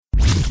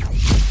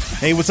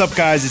Hey, what's up,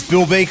 guys? It's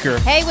Bill Baker.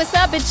 Hey, what's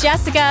up? It's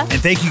Jessica. And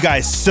thank you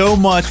guys so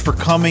much for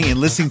coming and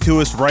listening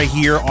to us right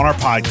here on our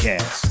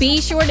podcast.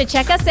 Be sure to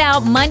check us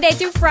out Monday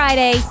through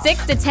Friday,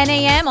 6 to 10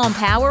 a.m. on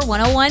Power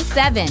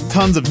 101.7.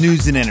 Tons of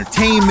news and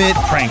entertainment,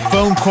 prank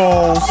phone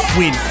calls,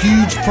 win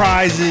huge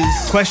prizes,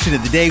 question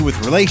of the day with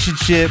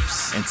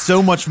relationships, and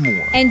so much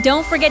more. And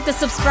don't forget to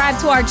subscribe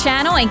to our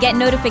channel and get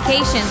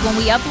notifications when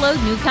we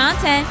upload new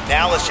content.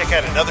 Now let's check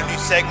out another new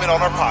segment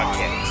on our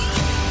podcast.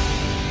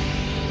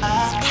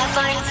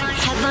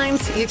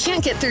 Headlines you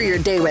can't get through your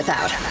day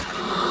without.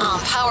 On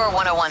Power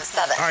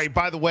 101.7. All right,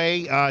 by the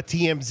way,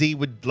 TMZ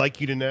would like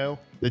you to know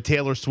that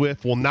Taylor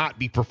Swift will not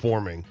be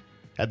performing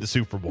at the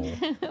Super Bowl.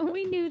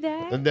 We knew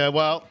that. And,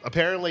 well,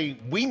 apparently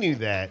we knew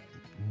that,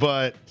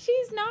 but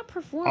She's not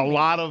performing. a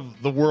lot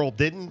of the world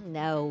didn't.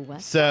 No.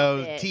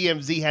 So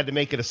TMZ had to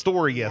make it a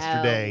story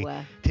yesterday.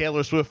 No.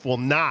 Taylor Swift will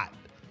not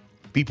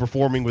be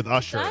performing with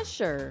Usher.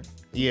 Usher.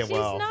 Yeah, She's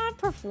well. not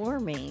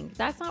performing.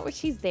 That's not what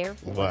she's there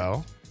for.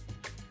 Well,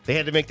 they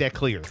had to make that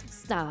clear.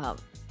 Stop.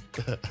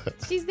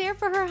 She's there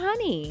for her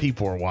honey.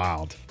 People are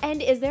wild.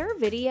 And is there a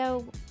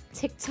video,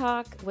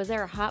 TikTok, was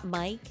there a hot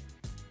mic?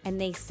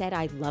 And they said,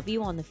 I love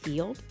you on the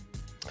field?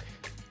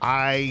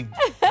 I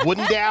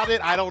wouldn't doubt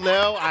it. I don't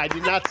know. I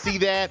did not see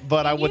that,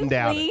 but I wouldn't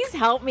doubt it. Please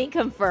help me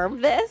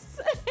confirm this.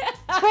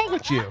 What's wrong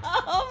with you?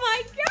 Oh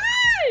my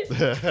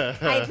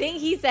gosh. I think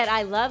he said,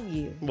 I love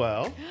you.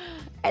 Well.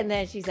 And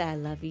then she said, I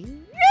love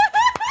you.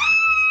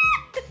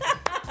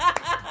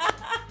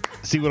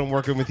 See what I'm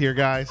working with here,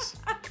 guys?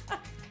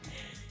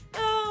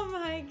 Oh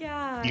my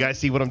God. You guys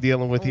see what I'm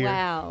dealing with here?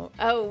 Wow.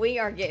 Oh, we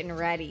are getting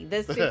ready.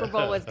 This Super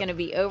Bowl is going to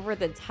be over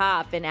the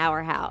top in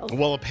our house.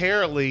 Well,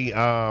 apparently,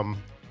 some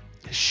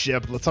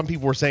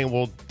people were saying,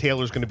 well,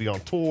 Taylor's going to be on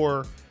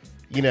tour,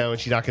 and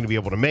she's not going to be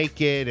able to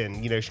make it,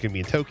 and, she's going to be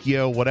in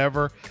Tokyo,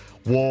 whatever.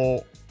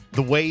 Well,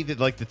 the way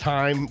that, the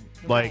time,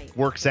 Right.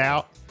 works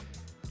out,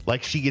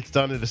 she gets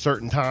done at a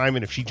certain time,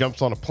 and if she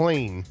jumps on a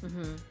plane,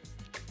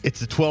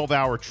 it's a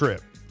 12-hour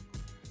trip.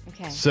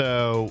 Okay.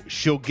 So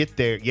she'll get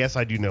there. Yes,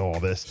 I do know all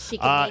this.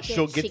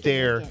 She'll get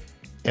there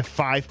at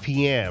 5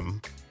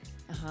 p.m.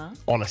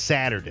 On a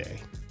Saturday.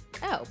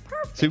 Oh,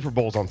 perfect. Super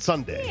Bowl's on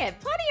Sunday. Yeah,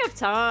 plenty of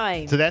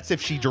time. So that's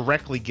if she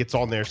directly gets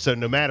on there. So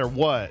no matter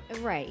what,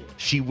 Right.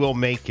 she will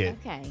make it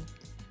Okay.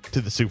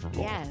 to the Super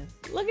Bowl. Yes.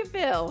 Look at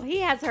Bill. He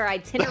has her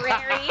itinerary.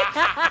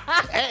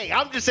 Hey,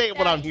 I'm just saying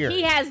what I'm hearing.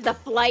 He has the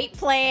flight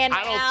plan.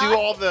 I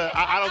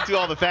don't do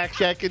all the fact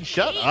checking.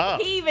 Shut up.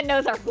 He even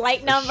knows her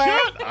flight number.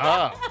 Shut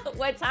up.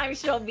 What time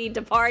she'll be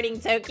departing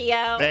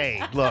Tokyo.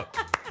 Hey, look.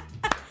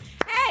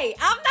 Hey,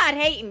 I'm not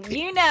hating.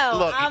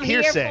 Look, I'm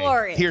hearsay, here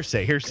for it.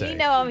 Hearsay. You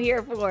know I'm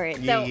here for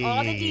it. So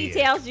all the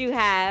details you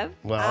have,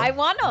 I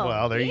want them.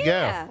 Well, there you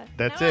go.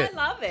 That's it. I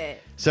love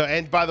it. So,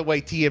 and by the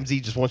way,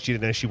 TMZ just wants you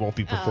to know she won't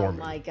be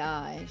performing. Oh, my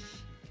gosh.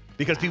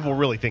 Because people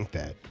really think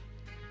that.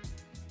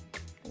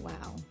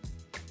 Wow.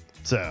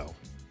 So.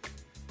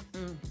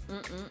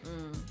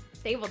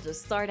 They will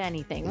just start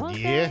anything, won't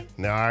Yeah. they?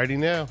 No, I already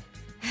know.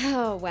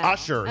 Oh, wow.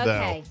 Usher,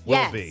 Okay. though,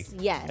 will be.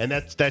 Yes. And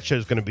that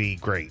show's going to be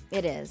great.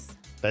 It is.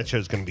 That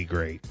show's going to be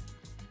great.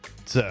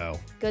 So.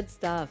 Good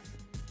stuff.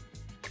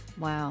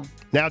 Wow.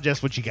 Now,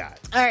 Jess, what you got?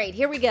 All right,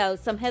 here we go.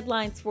 Some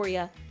headlines for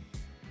you.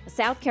 A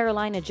South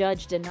Carolina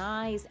judge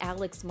denies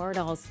Alex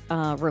Murdaugh's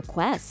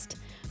request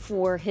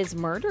for his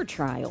murder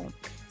trial.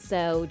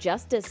 So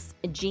Justice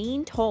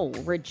Jean Toll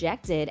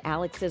rejected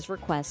Alex's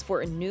request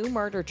for a new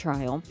murder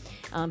trial.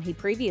 He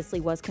previously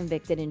was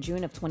convicted in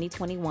June of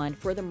 2021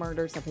 for the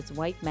murders of his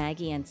wife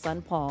Maggie and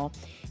son Paul,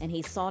 and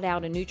he sought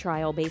out a new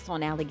trial based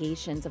on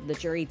allegations of the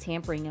jury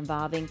tampering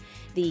involving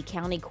the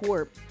county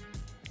court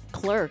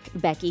clerk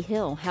Becky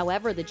Hill.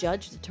 However, the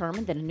judge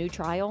determined that a new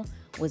trial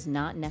was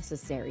not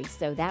necessary,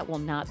 so that will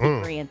not be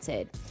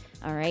granted.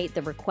 All right,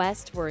 the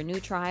request for a new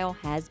trial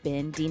has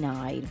been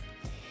denied.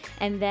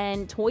 And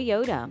then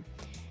Toyota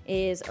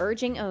is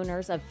urging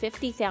owners of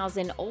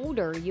 50,000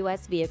 older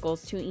U.S.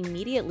 vehicles to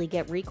immediately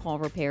get recall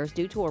repairs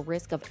due to a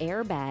risk of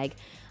airbag.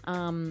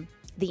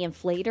 The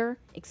inflator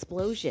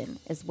explosion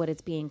is what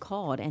it's being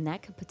called, and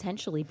that could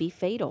potentially be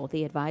fatal.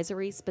 The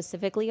advisory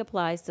specifically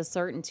applies to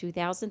certain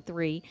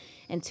 2003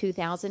 and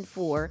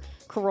 2004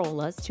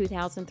 Corollas,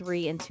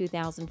 2003 and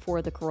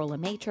 2004 the Corolla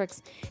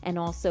Matrix, and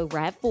also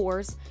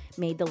RAV4s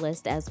made the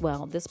list as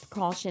well. This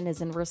precaution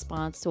is in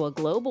response to a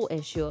global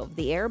issue of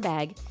the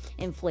airbag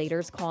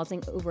inflators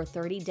causing over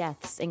 30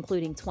 deaths,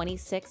 including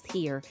 26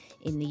 here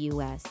in the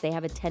U.S. They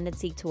have a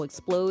tendency to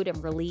explode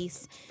and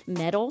release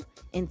metal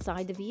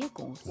inside the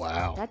vehicles.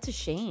 Wow. That's a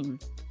shame.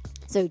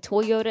 So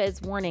Toyota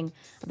is warning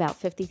about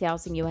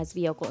 50,000 U.S.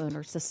 vehicle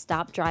owners to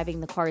stop driving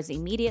the cars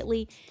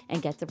immediately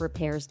and get the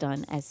repairs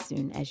done as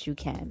soon as you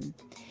can.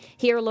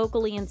 Here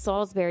locally in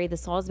Salisbury, the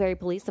Salisbury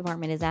Police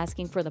Department is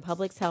asking for the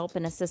public's help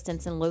and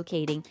assistance in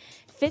locating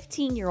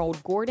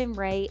 15-year-old Gordon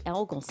Ray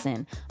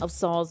Elgelson of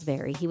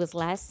Salisbury. He was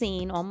last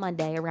seen on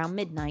Monday around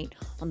midnight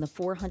on the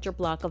 400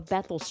 block of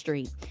Bethel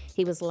Street.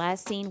 He was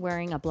last seen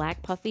wearing a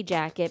black puffy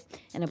jacket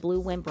and a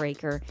blue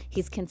windbreaker.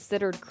 He's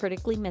considered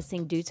critically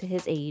missing due to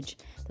his age.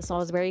 The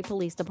Salisbury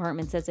Police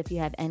Department says if you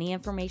have any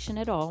information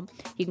at all,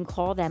 you can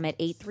call them at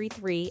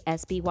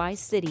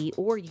 833-SBY-CITY,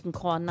 or you can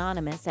call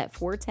Anonymous at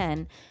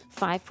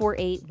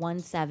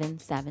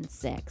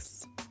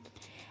 410-548-1776.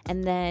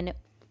 And then,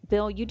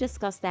 Bill, you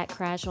discussed that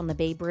crash on the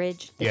Bay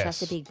Bridge, the Yes.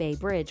 Chesapeake Bay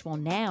Bridge. Well,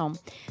 now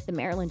the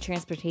Maryland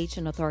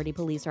Transportation Authority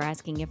police are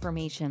asking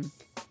information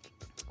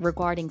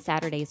regarding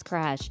Saturday's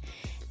crash.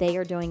 They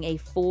are doing a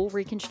full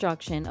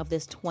reconstruction of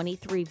this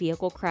 23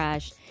 vehicle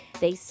crash.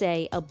 They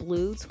say a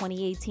blue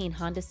 2018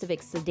 Honda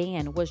Civic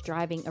sedan was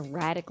driving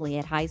erratically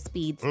at high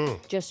speeds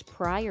just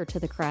prior to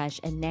the crash,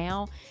 and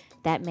now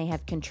that may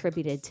have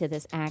contributed to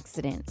this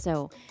accident.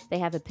 So they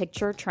have a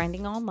picture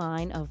trending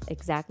online of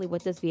exactly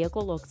what this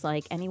vehicle looks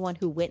like. Anyone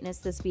who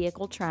witnessed this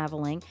vehicle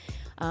traveling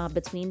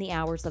between the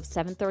hours of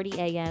 7:30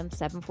 a.m.,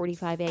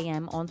 7:45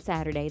 a.m. on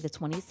Saturday, the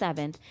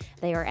 27th,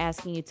 they are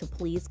asking you to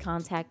please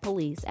contact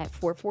police at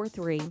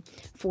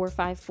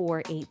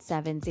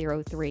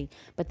 443-454-8703.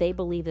 But they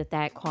believe that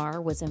that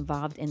car was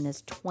involved in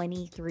this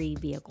 23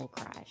 vehicle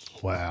crash.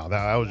 Wow,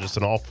 that was just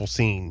an awful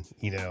scene,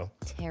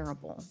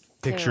 Terrible.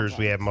 Pictures,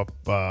 we have them up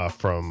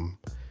from,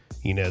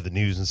 the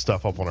news and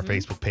stuff up on our Mm-hmm.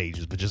 Facebook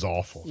pages, but just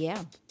awful.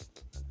 Yeah.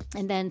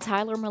 And then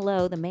Tyler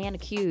Mallow, the man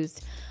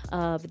accused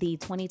of the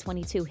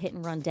 2022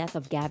 hit-and-run death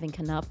of Gavin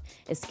Knupp,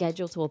 is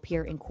scheduled to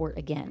appear in court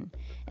again.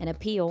 An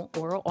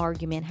oral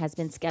argument has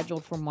been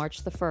scheduled for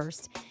March the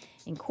 1st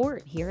in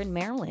court here in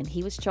Maryland.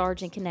 He was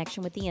charged in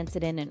connection with the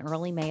incident in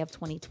early May of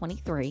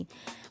 2023,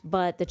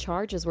 but the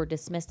charges were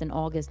dismissed in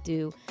August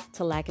due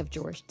to lack of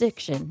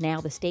jurisdiction.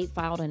 Now, the state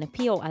filed an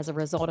appeal as a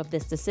result of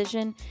this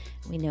decision.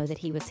 We know that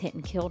he was hit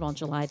and killed on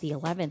July the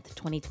 11th,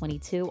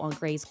 2022 on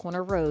Gray's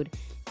Corner Road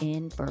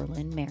in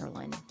Berlin,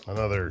 Maryland.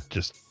 Another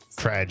just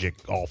tragic,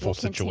 awful We'll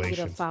situation.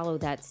 continue to follow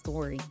that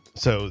story.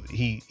 So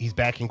he's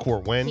back in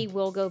court when? He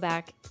will go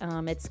back.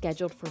 It's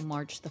scheduled for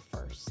March the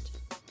 1st.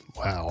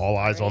 Wow, all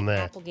eyes on that.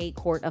 Applegate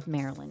Court of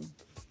Maryland.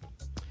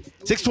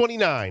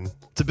 6:29.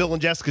 It's a Bill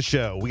and Jessica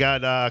show. We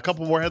got a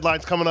couple more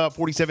headlines coming up.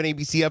 47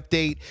 ABC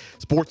update,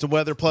 sports and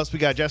weather. Plus, we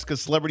got Jessica's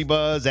Celebrity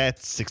Buzz at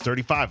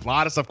 6:35. A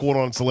lot of stuff going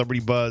on in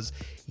Celebrity Buzz.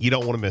 You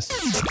don't want to miss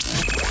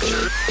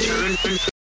it.